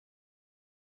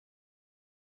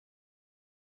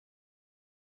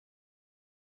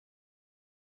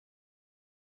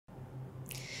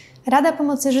Rada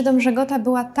Pomocy Żydom Żegota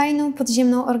była tajną,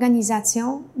 podziemną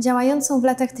organizacją działającą w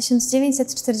latach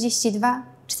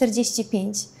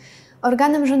 1942–45,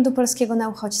 organem rządu polskiego na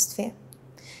uchodźstwie.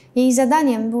 Jej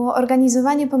zadaniem było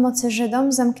organizowanie pomocy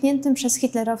Żydom zamkniętym przez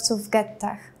hitlerowców w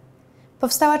gettach.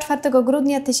 Powstała 4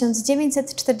 grudnia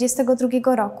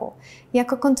 1942 roku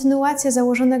jako kontynuacja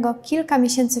założonego kilka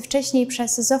miesięcy wcześniej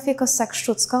przez Zofię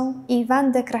Kossak-Szczucką i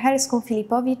Wandę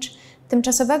Krachelską-Filipowicz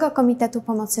Tymczasowego Komitetu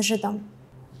Pomocy Żydom.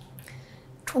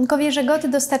 Członkowie Żegoty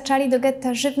dostarczali do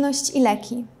getta żywność i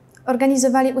leki,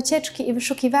 organizowali ucieczki i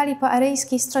wyszukiwali po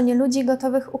aryjskiej stronie ludzi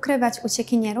gotowych ukrywać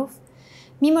uciekinierów,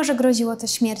 mimo że groziło to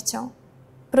śmiercią.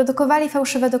 Produkowali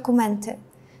fałszywe dokumenty,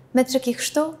 metryki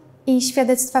chrztu i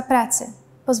świadectwa pracy,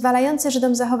 pozwalające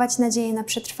Żydom zachować nadzieję na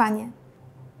przetrwanie.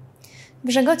 W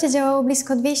Żegocie działało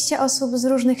blisko 200 osób z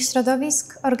różnych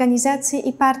środowisk, organizacji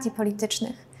i partii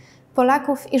politycznych,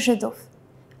 Polaków i Żydów,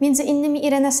 między innymi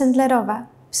Irena Sendlerowa,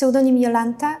 pseudonim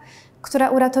Jolanta, która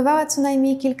uratowała co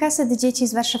najmniej kilkaset dzieci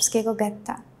z warszawskiego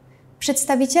getta.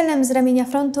 Przedstawicielem z ramienia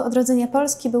Frontu Odrodzenia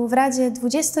Polski był w Radzie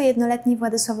 21-letni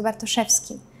Władysław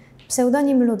Bartoszewski,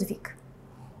 pseudonim Ludwik.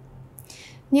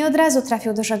 Nie od razu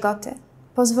trafił do Żegoty.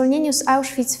 Po zwolnieniu z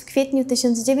Auschwitz w kwietniu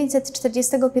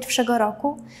 1941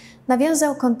 roku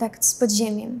nawiązał kontakt z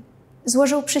podziemiem.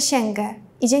 Złożył przysięgę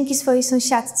i dzięki swojej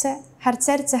sąsiadce,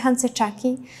 harcerce Hance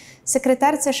Czaki,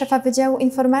 sekretarce szefa Wydziału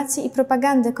Informacji i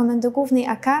Propagandy Komendy Głównej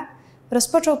AK,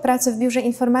 rozpoczął pracę w Biurze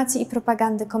Informacji i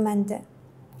Propagandy Komendy.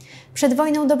 Przed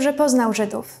wojną dobrze poznał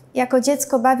Żydów. Jako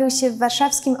dziecko bawił się w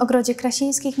warszawskim Ogrodzie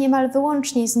Krasińskich niemal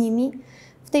wyłącznie z nimi.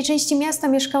 W tej części miasta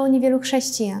mieszkało niewielu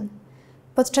chrześcijan.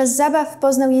 Podczas zabaw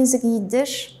poznał język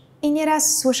jiddysz i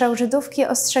nieraz słyszał Żydówki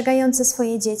ostrzegające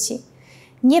swoje dzieci: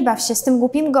 nie baw się z tym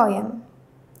głupim gojem.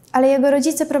 Ale jego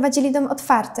rodzice prowadzili dom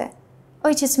otwarty.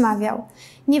 Ojciec mawiał: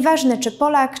 nieważne czy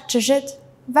Polak, czy Żyd,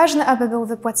 ważne, aby był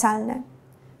wypłacalny.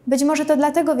 Być może to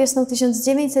dlatego wiosną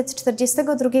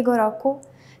 1942 roku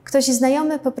ktoś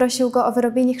znajomy poprosił go o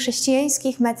wyrobienie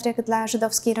chrześcijańskich metryk dla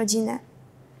żydowskiej rodziny.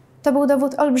 To był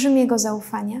dowód olbrzymiego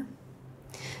zaufania.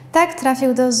 Tak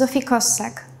trafił do Zofii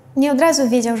Kossak. Nie od razu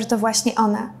wiedział, że to właśnie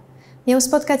ona. Miał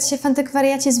spotkać się w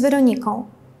antykwariacie z Weroniką.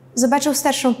 Zobaczył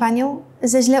starszą panią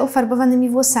ze źle ufarbowanymi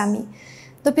włosami.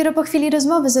 Dopiero po chwili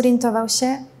rozmowy zorientował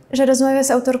się, że rozmawia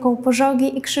z autorką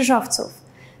Pożogi i Krzyżowców,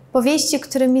 powieści,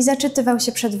 którymi zaczytywał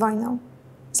się przed wojną.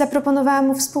 Zaproponowała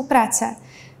mu współpracę.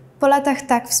 Po latach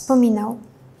tak wspominał: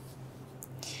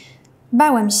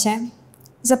 bałem się.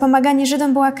 Za pomaganie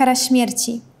Żydom była kara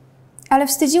śmierci. Ale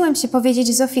wstydziłem się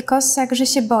powiedzieć Zofii Kossak, że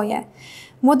się boję.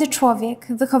 Młody człowiek,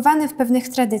 wychowany w pewnych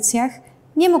tradycjach,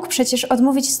 nie mógł przecież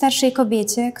odmówić starszej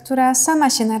kobiecie, która sama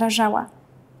się narażała.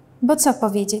 Bo co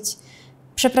powiedzieć?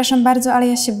 Przepraszam bardzo, ale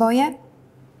ja się boję?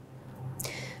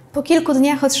 Po kilku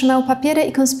dniach otrzymał papiery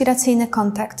i konspiracyjny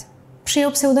kontakt.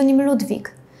 Przyjął pseudonim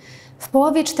Ludwik. W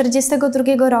połowie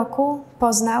 1942 roku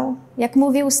poznał, jak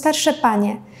mówił, starsze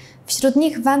panie, wśród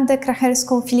nich Wandę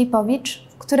Krachelską-Filipowicz,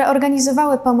 które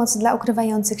organizowały pomoc dla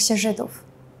ukrywających się Żydów.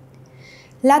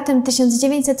 Latem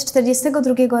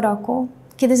 1942 roku,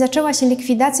 kiedy zaczęła się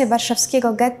likwidacja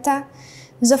warszawskiego getta,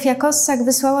 Zofia Kossak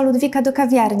wysłała Ludwika do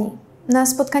kawiarni na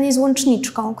spotkanie z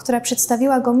łączniczką, która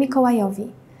przedstawiła go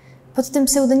Mikołajowi. Pod tym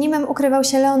pseudonimem ukrywał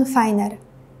się Leon Feiner,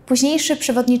 późniejszy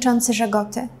przewodniczący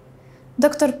Żegoty.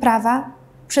 Doktor prawa,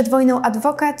 przed wojną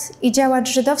adwokat i działacz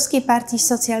żydowskiej partii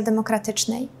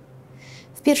socjaldemokratycznej.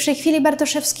 W pierwszej chwili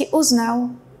Bartoszewski uznał,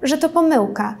 że to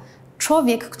pomyłka.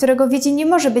 Człowiek, którego widzi, nie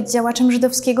może być działaczem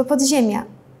żydowskiego podziemia.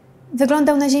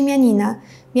 Wyglądał na ziemianina,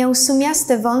 miał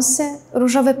sumiaste wąsy,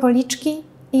 różowe policzki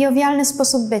i jowialny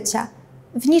sposób bycia.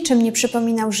 W niczym nie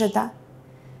przypominał Żyda.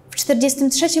 W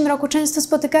 1943 roku często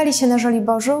spotykali się na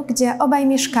Żoliborzu, gdzie obaj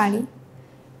mieszkali.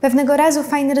 Pewnego razu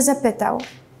Feiner zapytał: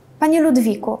 panie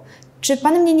Ludwiku, czy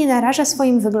pan mnie nie naraża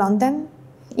swoim wyglądem?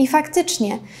 I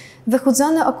faktycznie,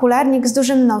 wychudzony okularnik z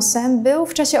dużym nosem był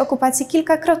w czasie okupacji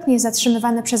kilkakrotnie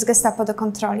zatrzymywany przez gestapo do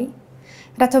kontroli.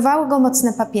 Ratowały go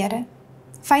mocne papiery.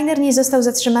 Feiner nie został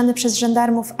zatrzymany przez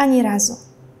żandarmów ani razu.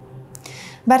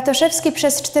 Bartoszewski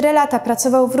przez 4 lata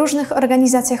pracował w różnych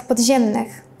organizacjach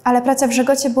podziemnych, ale praca w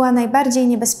Żegocie była najbardziej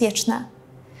niebezpieczna.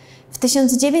 W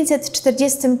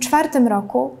 1944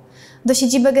 roku do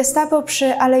siedziby gestapo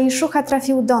przy Alei Szucha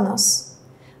trafił donos.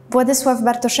 Władysław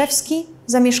Bartoszewski,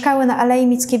 zamieszkały na Alei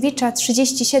Mickiewicza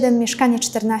 37, mieszkanie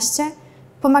 14,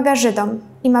 pomaga Żydom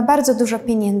i ma bardzo dużo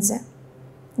pieniędzy.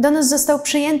 Donos został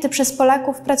przyjęty przez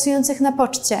Polaków pracujących na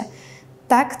poczcie.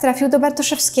 Tak trafił do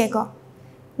Bartoszewskiego.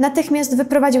 Natychmiast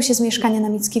wyprowadził się z mieszkania na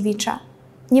Mickiewicza.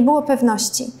 Nie było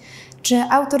pewności, czy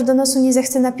autor donosu nie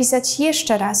zechce napisać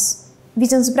jeszcze raz,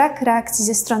 widząc brak reakcji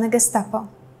ze strony gestapo.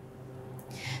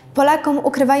 Polakom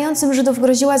ukrywającym Żydów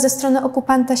groziła ze strony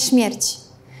okupanta śmierć.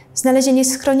 Znalezienie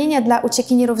schronienia dla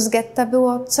uciekinierów z getta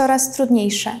było coraz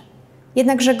trudniejsze.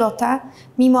 Jednak Żegota,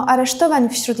 mimo aresztowań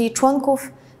wśród jej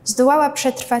członków, zdołała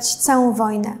przetrwać całą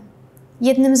wojnę.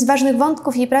 Jednym z ważnych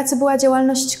wątków jej pracy była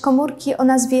działalność komórki o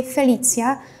nazwie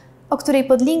Felicja, o której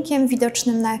podlinkiem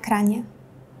widocznym na ekranie.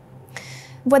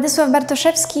 Władysław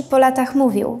Bartoszewski po latach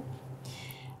mówił: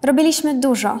 robiliśmy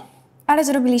dużo, ale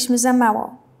zrobiliśmy za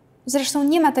mało. Zresztą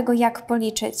nie ma tego jak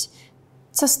policzyć.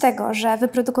 Co z tego, że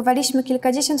wyprodukowaliśmy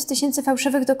kilkadziesiąt tysięcy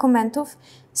fałszywych dokumentów,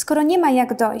 skoro nie ma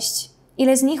jak dojść,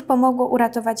 ile z nich pomogło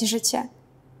uratować życie?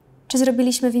 Czy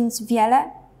zrobiliśmy więc wiele?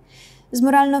 Z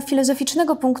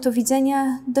moralno-filozoficznego punktu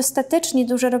widzenia dostatecznie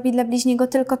dużo robi dla bliźniego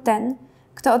tylko ten,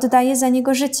 kto oddaje za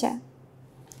niego życie.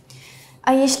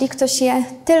 A jeśli ktoś je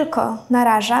tylko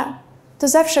naraża, to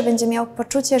zawsze będzie miał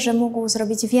poczucie, że mógł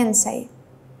zrobić więcej.